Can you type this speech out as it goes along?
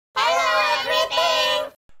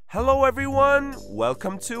Hello everyone,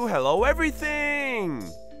 welcome to Hello Everything!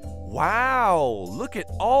 Wow, look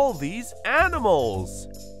at all these animals!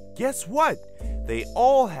 Guess what? They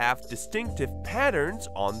all have distinctive patterns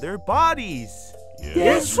on their bodies.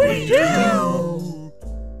 Yes, we do!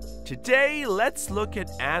 Today, let's look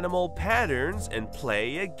at animal patterns and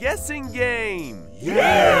play a guessing game.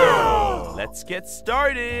 Yeah! Let's get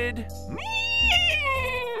started.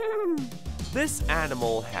 This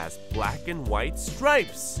animal has black and white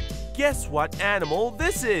stripes. Guess what animal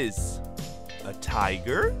this is? A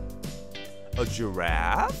tiger? A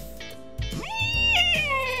giraffe?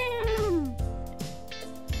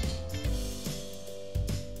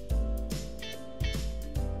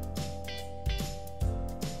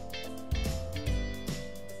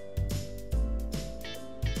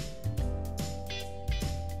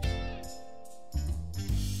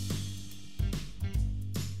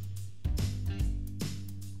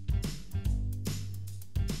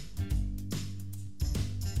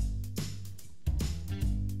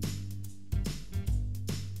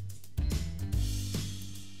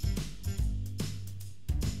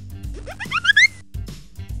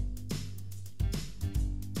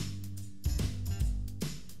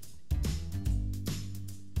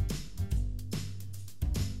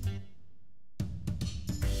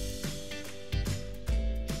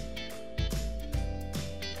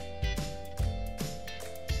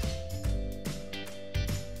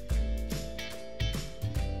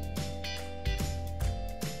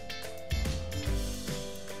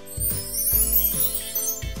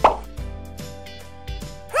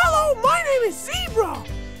 My name is Zebra,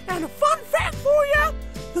 and a fun fact for you,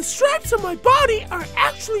 the stripes on my body are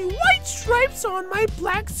actually white stripes on my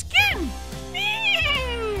black skin.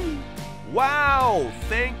 Wow,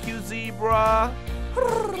 thank you, Zebra.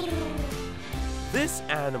 This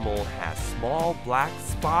animal has small black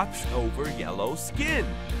spots over yellow skin.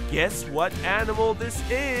 Guess what animal this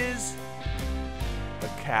is? A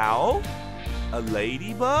cow? A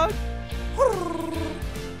ladybug?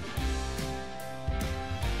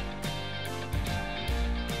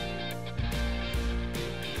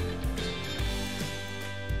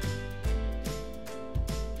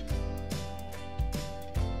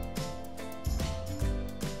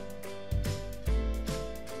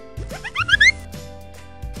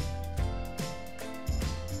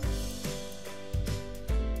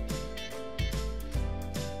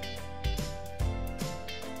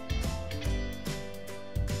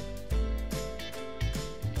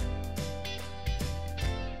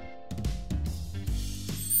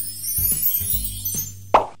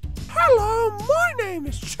 Hello, my name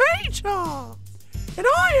is Cheetah, and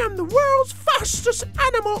I am the world's fastest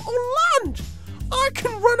animal on land. I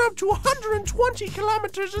can run up to 120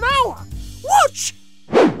 kilometers an hour. Watch!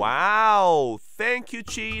 Wow, thank you,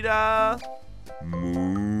 Cheetah.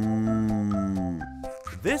 Moo.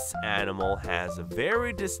 This animal has a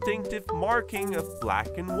very distinctive marking of black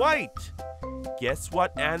and white. Guess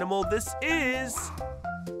what animal this is?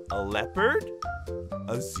 A leopard?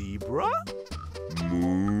 A zebra?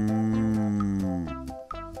 Moo.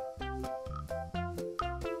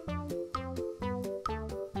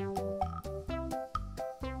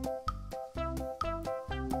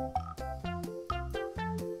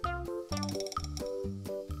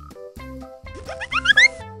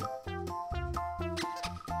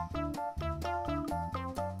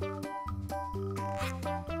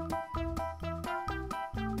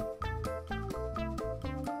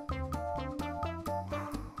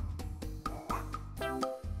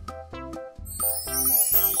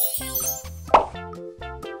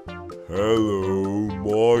 Hello,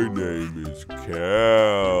 my name is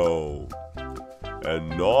Cow. And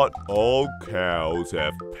not all cows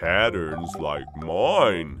have patterns like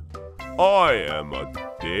mine. I am a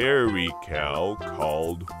dairy cow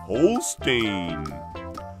called Holstein.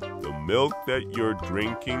 The milk that you're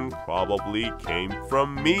drinking probably came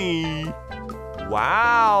from me.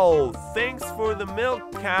 Wow, thanks for the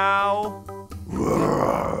milk, cow.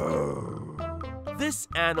 This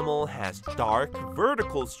animal has dark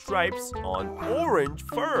vertical stripes on orange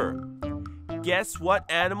fur. Guess what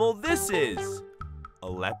animal this is? A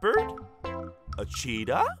leopard? A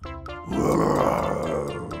cheetah?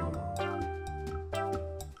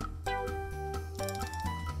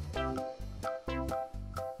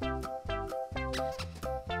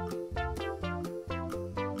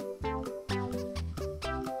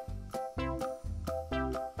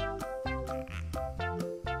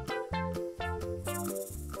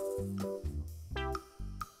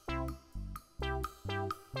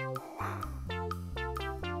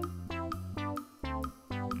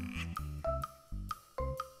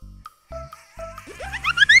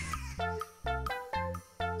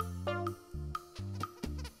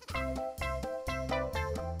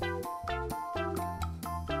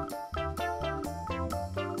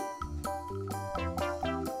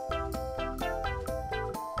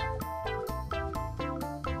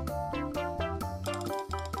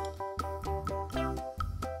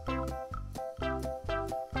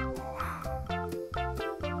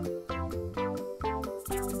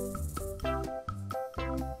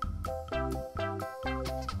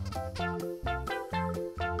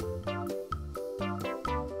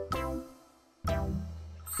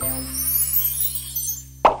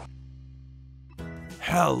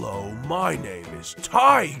 Hello, my name is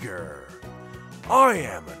Tiger. I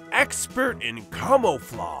am an expert in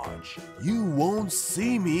camouflage. You won't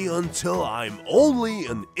see me until I'm only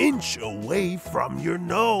an inch away from your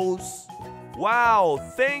nose. Wow,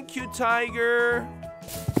 thank you, Tiger.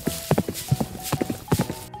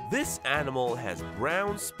 This animal has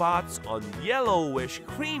brown spots on yellowish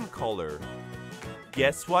cream color.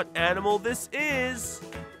 Guess what animal this is?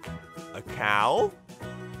 A cow?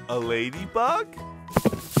 A ladybug?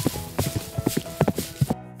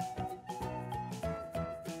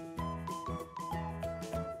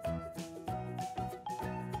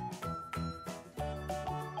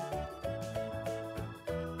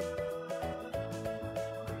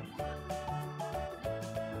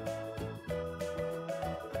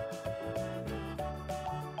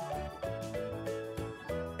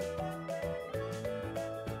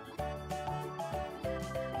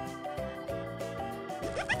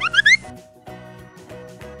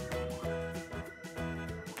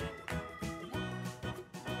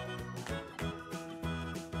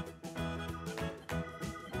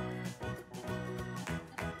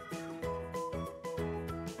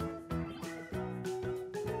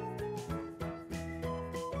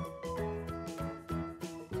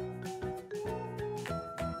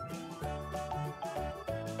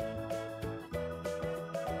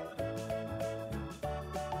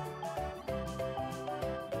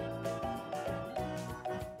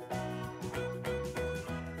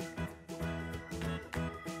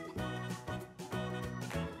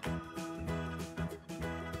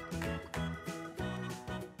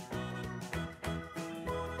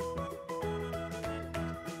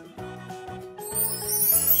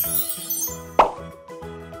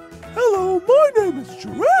 Hello, my name is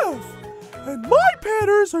Giraffe, and my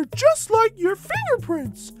patterns are just like your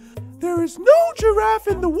fingerprints. There is no giraffe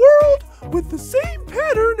in the world with the same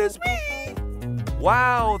pattern as me.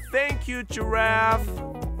 Wow, thank you, Giraffe.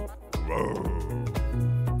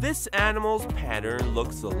 This animal's pattern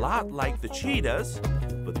looks a lot like the cheetah's,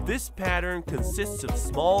 but this pattern consists of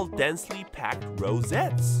small, densely packed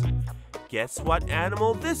rosettes. Guess what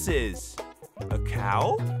animal this is? A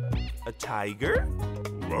cow? A tiger?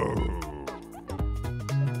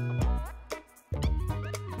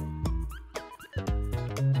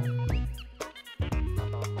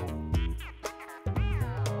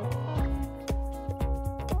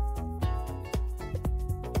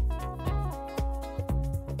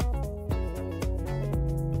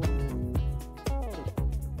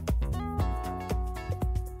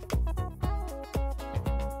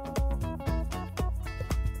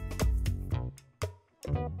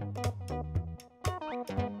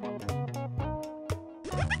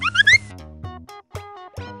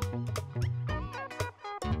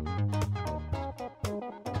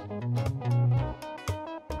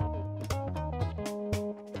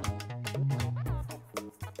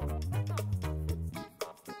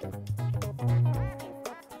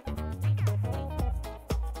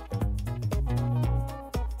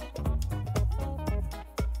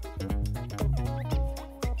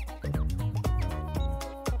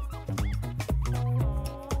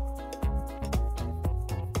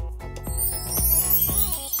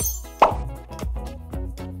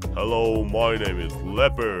 Hello, my name is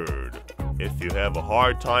Leopard. If you have a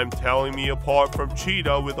hard time telling me apart from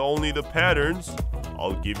cheetah with only the patterns,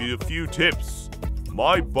 I'll give you a few tips.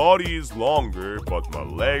 My body is longer, but my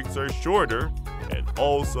legs are shorter, and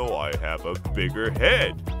also I have a bigger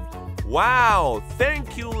head. Wow,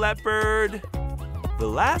 thank you, Leopard. The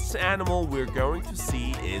last animal we're going to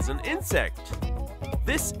see is an insect.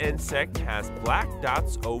 This insect has black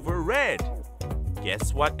dots over red.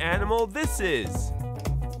 Guess what animal this is?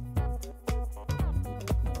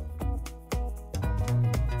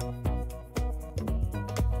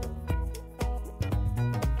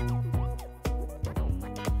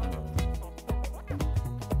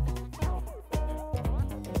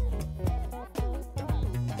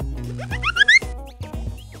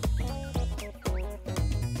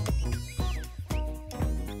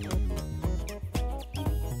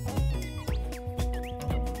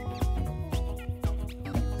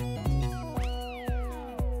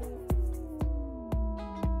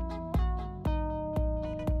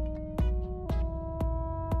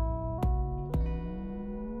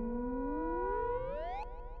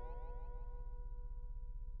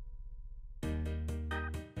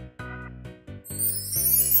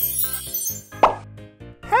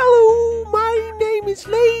 is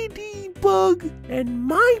Ladybug, and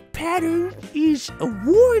my pattern is a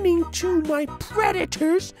warning to my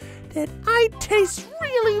predators that I taste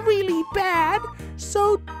really, really bad,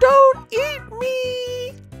 so don't eat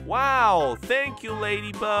me! Wow, thank you,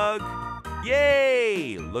 Ladybug.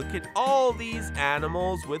 Yay! Look at all these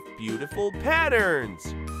animals with beautiful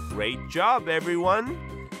patterns. Great job,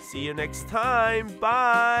 everyone. See you next time.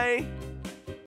 Bye.